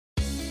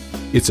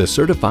It's a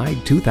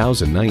certified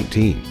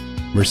 2019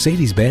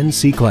 Mercedes-Benz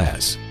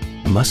C-Class.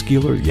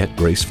 Muscular yet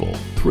graceful,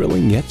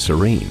 thrilling yet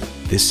serene,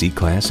 this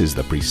C-Class is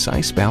the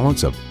precise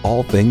balance of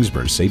all things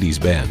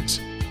Mercedes-Benz.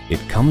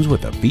 It comes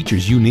with the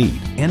features you need,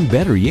 and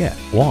better yet,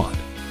 want.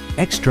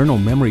 External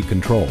memory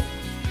control,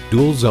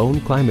 dual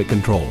zone climate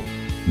control,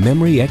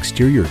 memory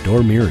exterior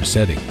door mirror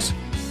settings,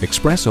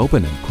 express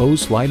open and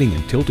closed sliding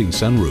and tilting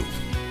sunroof,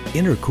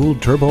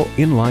 intercooled turbo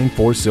inline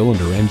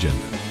 4-cylinder engine,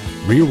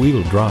 rear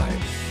wheel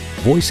drive,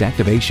 voice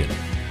activation,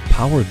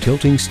 power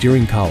tilting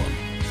steering column,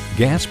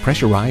 gas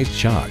pressurized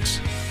shocks,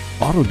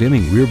 auto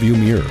dimming rear view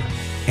mirror,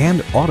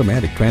 and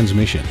automatic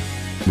transmission.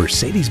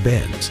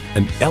 Mercedes-Benz,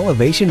 an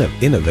elevation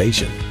of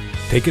innovation.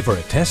 Take it for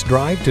a test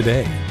drive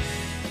today.